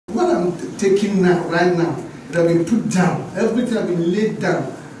I'm taking now, right now, it has been put down. Everything has been laid down.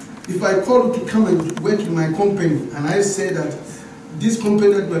 If I call you to come and work in my company, and I say that this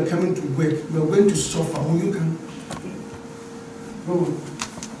company that we are coming to work, we are going to suffer, will you come? Go on.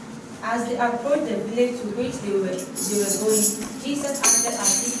 As they approached the village to which they were going, Jesus answered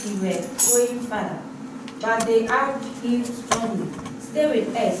as if he were going further. But they urged him strongly, "Stay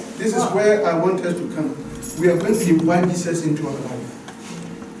with us." This is where I want us to come. We are going to invite Jesus into our life.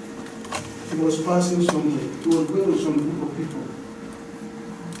 He was passing somewhere. He was going with some group of people.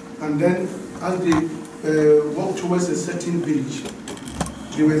 And then as they walked towards a certain village,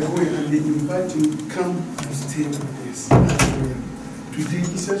 they were going and they invited him to come and stay with us. Hallelujah. Today,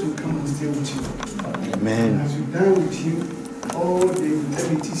 Jesus will come and stay with you. Amen. And as you dine with him, all the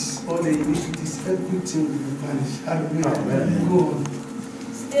infirmities, all the iniquities, everything will be vanished. Hallelujah. Amen. Go on.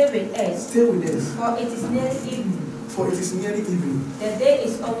 Stay with us. Stay with us. For it is nearly evening. For it is nearly evening. The day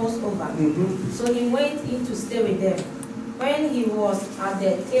is almost over. So he went in to stay with them. When he was at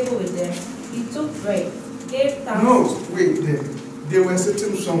the table with them, he took bread, gave thanks. No, wait there. They were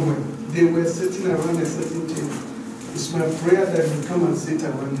sitting somewhere. They were sitting around a certain table. It's my prayer that you come and sit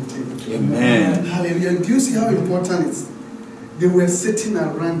around the table. Amen. Hallelujah. Do you see how important it is? They were sitting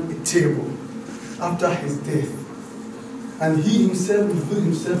around a table after his death. And he himself revealed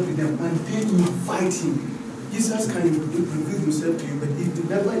himself to them and they invite him. Jesus can reveal himself to you, but if they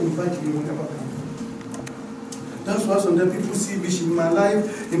never invite you, he will never come. That's why sometimes people see vision in my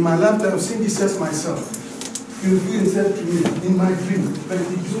life. In my lifetime, I've seen Jesus myself. He revealed himself to me in my dream, but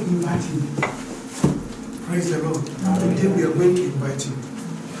they don't invite him. Praise the Lord. Today we are going to invite him.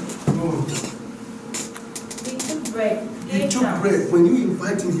 Oh. He took bread. He took bread. When you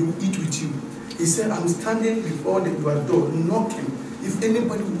invite him, he will eat with you. He said, "I'm standing before your door, knocking. If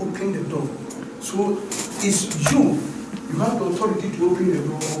anybody will open the door." So it's you. You have the authority to open the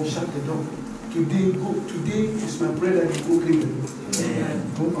door or shut the door. Today is my prayer that you open the door.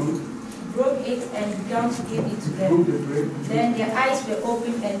 Go on. Broke it and began to give it to them. Broke the bread. Then their eyes were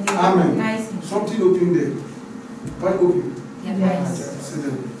opened and they Amen. recognized him. Something open there. What open? Their eyes. Sit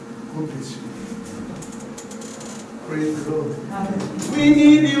down. God bless you. Praise the Lord. Amen. We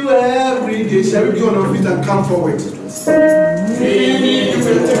need you every day. Shall we be on our feet and come forward? We need you.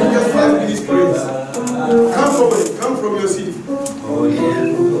 We'll take just 5 minutes praise. Come forward. Come from your seat. Oh,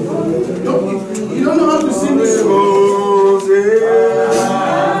 yeah. No, you don't know how to sing this.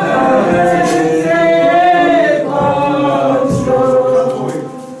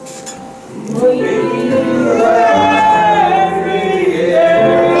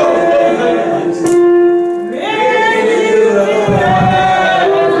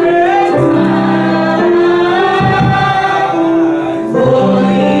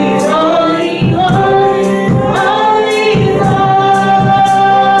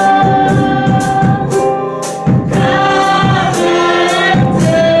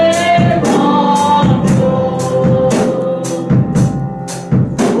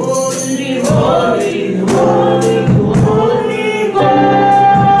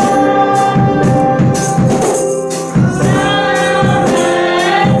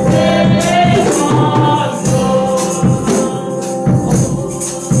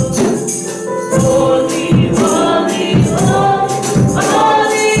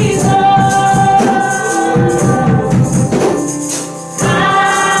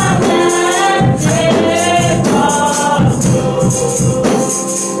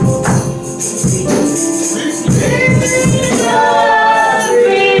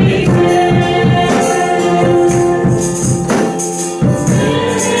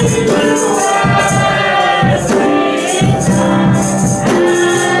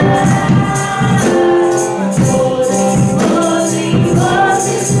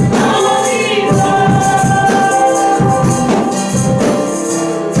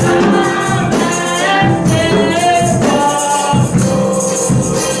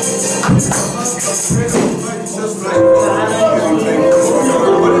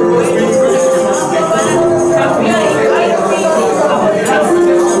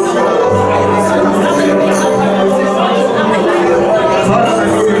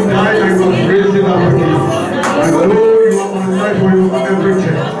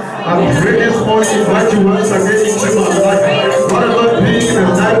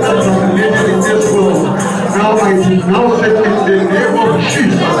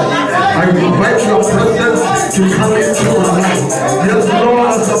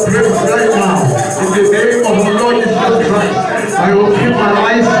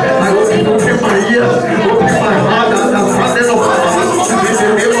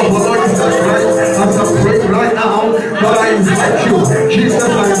 Jesus, I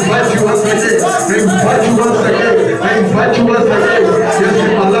invite you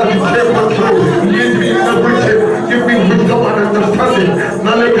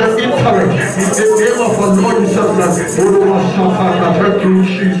the name of our Lord Jesus Christ. Thank you,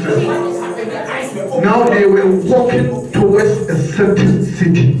 Jesus. Now they were walking towards a certain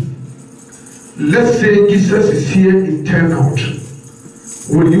city. Let's say Jesus is here in Turnhout.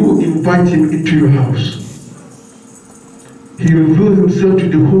 Will you invite him into your house? He revealed himself to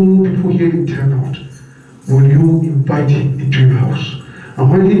the whole people here in Turnhout. Will you invite him into your house? And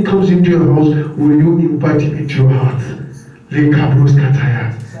when he comes into your house, will you invite him into your heart? We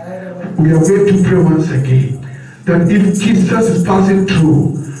are going to pray once again that if Jesus is passing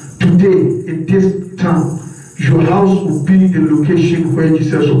through today in this town, your house will be the location where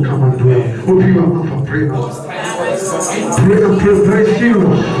Jesus will come and dwell. Open your mouth and pray now. Pray and pray very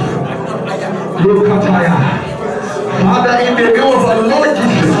serious. Father, in the name of our Lord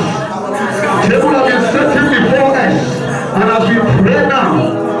Jesus, table have been setting before us, and as we pray now,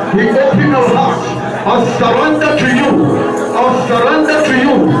 we open our hearts. I surrender to you. I surrender to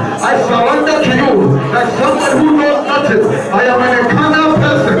you. I surrender to you. As someone who knows nothing, I am an carnal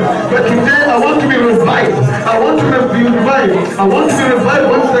person, but today I want to be revived. I want to be revived. I want to be revived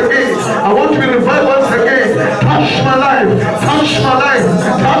once again. I want to be revived once again. Touch my life. Touch my life.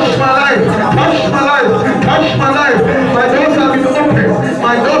 Touch my life. Touch my life. Touch my life. My doors have been opened.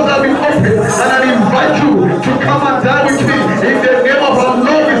 My doors have been opened, and I invite you to come and die with me in the name of our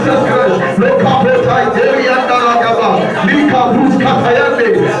Lord Jesus Christ. Look up.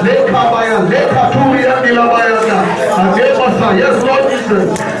 Yes, Lord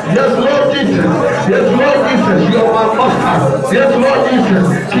Jesus. Yes, Lord Jesus. Yes, Lord Jesus. You are my master. Yes, Lord Jesus.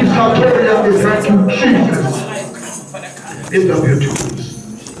 Keep Satorian. Thank you, Jesus. Lift up your two hands.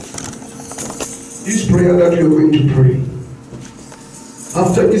 This prayer that you are going to pray,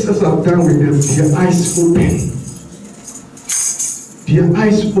 after Jesus have done with them, their eyes open. Their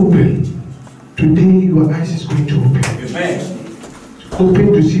eyes open. Today, your eyes is going to open. Amen.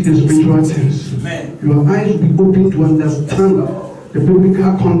 Open to see the spiritual things. Amen. Your eyes will be open to understand the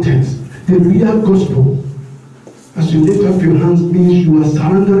biblical contents, the real gospel. As you lift up your hands, means you are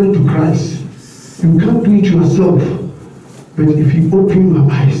surrendering to Christ. You can't do it yourself, but if you open your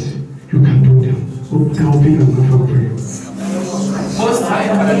eyes, you can do them. Open your mouth and pray.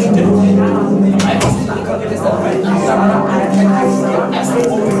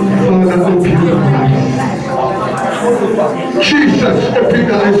 Father, open your eyes. Jesus, open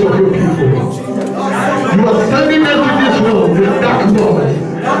the eyes of your people. You are sending them to this world, the dark world.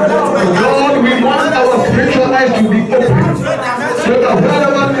 Lord, we want our spiritual eyes to be open, so that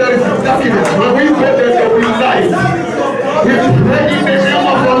wherever there is darkness, when we go there, there will be light. We pray in the name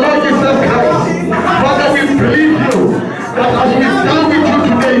of our Lord Jesus Christ. Father, we believe you that as we stand with you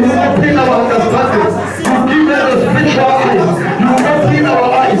today, you open our understanding. You give us the spiritual eyes. You open our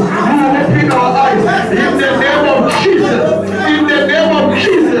eyes. You open our eyes. In the name of Jesus. In the name of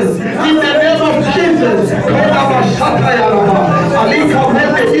Jesus. In the name of Jesus. Open our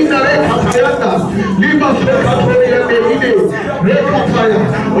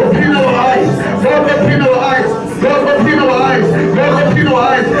eyes. God, open our eyes. God, open our eyes. God, open our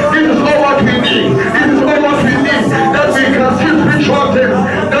eyes. This is all what we need. This is all what we need. That we can see spiritual things.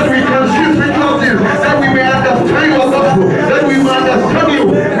 That we can see spiritual things. That we may understand your gospel. That we may understand you.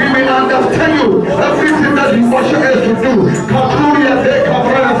 We may understand you. Everything that you want us to do. Katuria de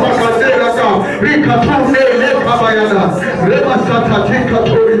Cabrera Sakadera. Rikaturia de Kabayana. Rema Satati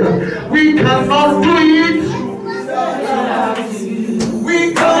Katuria. We cannot do it. We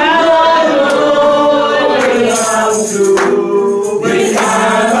cannot do it. We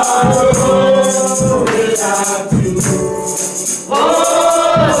cannot do it.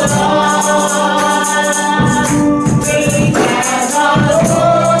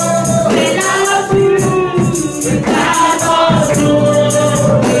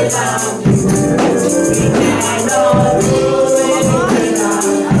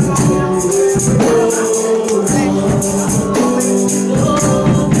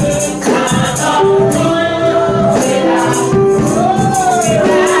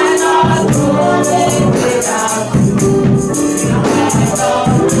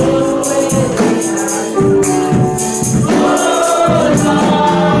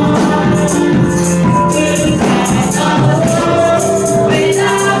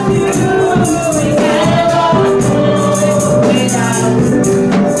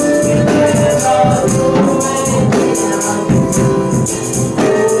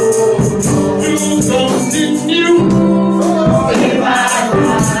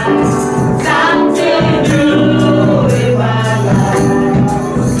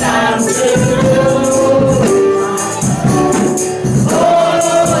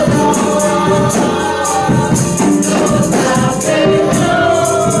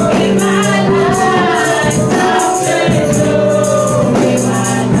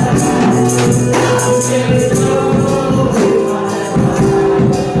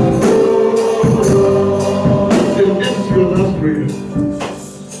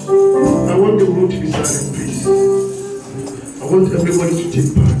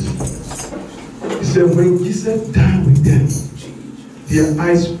 take part. He said, when Jesus died with them, their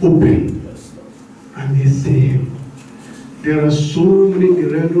eyes opened and they say, there are so many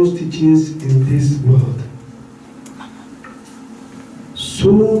erroneous teachings in this world.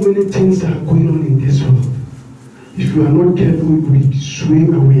 So many things are going on in this world. If you are not careful, you will sway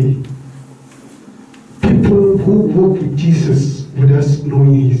away. People who walk with Jesus without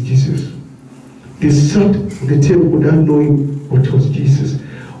knowing he is Jesus. They sat at the table without knowing what was Jesus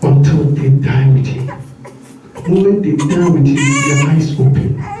until they die with him. The moment they die with him, their eyes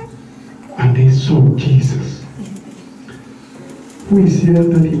open and they saw Jesus. Who is here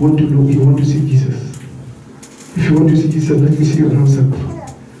that you want to know, you want to see Jesus? If you want to see Jesus, let me see your hands up.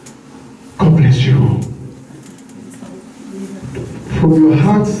 God bless you. From your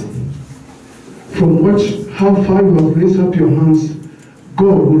hearts, from how far you have raised up your hands,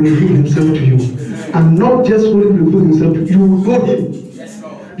 God will reveal himself to you. And not just only reveal himself to you, you will know him.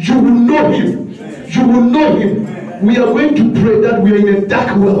 You will know him. You will know him. We are going to pray that we are in a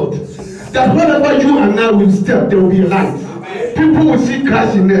dark world. That wherever you and I will step, there will be a light. People will see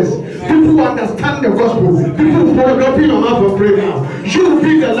Christ in us. People will understand the gospel. People will follow. Open your mouth and pray now. You will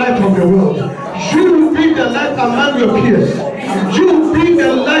be the light of the world. You will be the light among your peers. You will be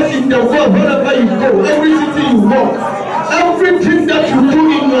the light in the world wherever you go. Every city you walk. Everything that you do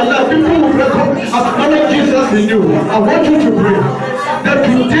in your life, people will acknowledge Jesus in you. I want you to pray that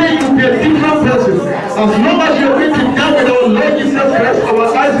today you'll be a different person. As long as you're going to die with our Lord Jesus Christ, our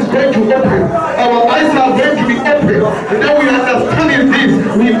eyes is going to open. Our eyes are going to be open. And then we understand this.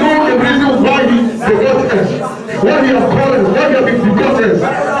 We know the reason why he forgot us. Why he has called us. Why he has been forgotten us.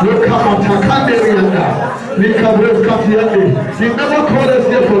 He never called us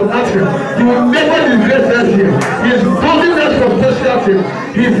here for nothing. He will never disgrace us here. He is building us for special things.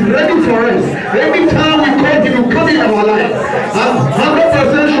 He is ready for us. Every time we call him, he will come in our life. And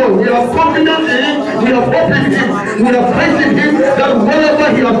 100% sure, we are confident in him, we have opened him, we have praised him, that whatever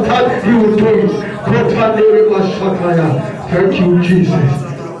he has done, he will do it. Thank you, Jesus.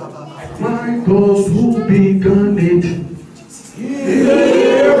 My God, who began it?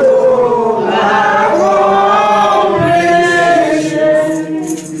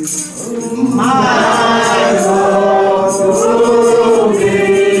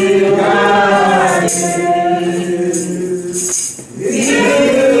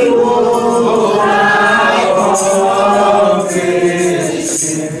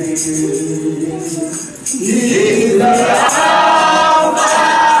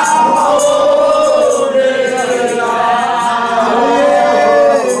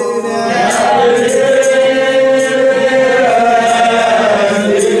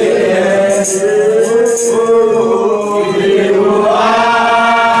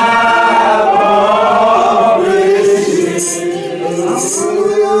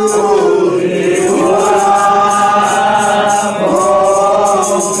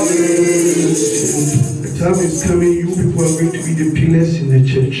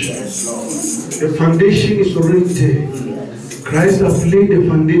 The foundation is already there. Christ has laid the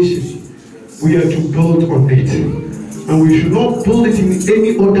foundation. We are to build on it. And we should not build it in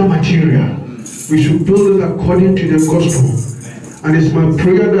any other material. We should build it according to the gospel. And it's my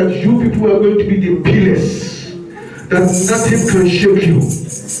prayer that you people are going to be the pillars, that nothing can shake you.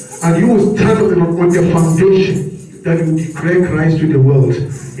 And you will stand on the foundation that will declare Christ to the world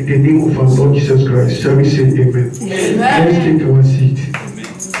in the name of our Lord Jesus Christ. Shall we say amen? Amen. Let's take our seat.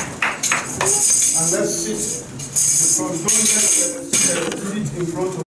 And let's sit in front. Don't let sit in front of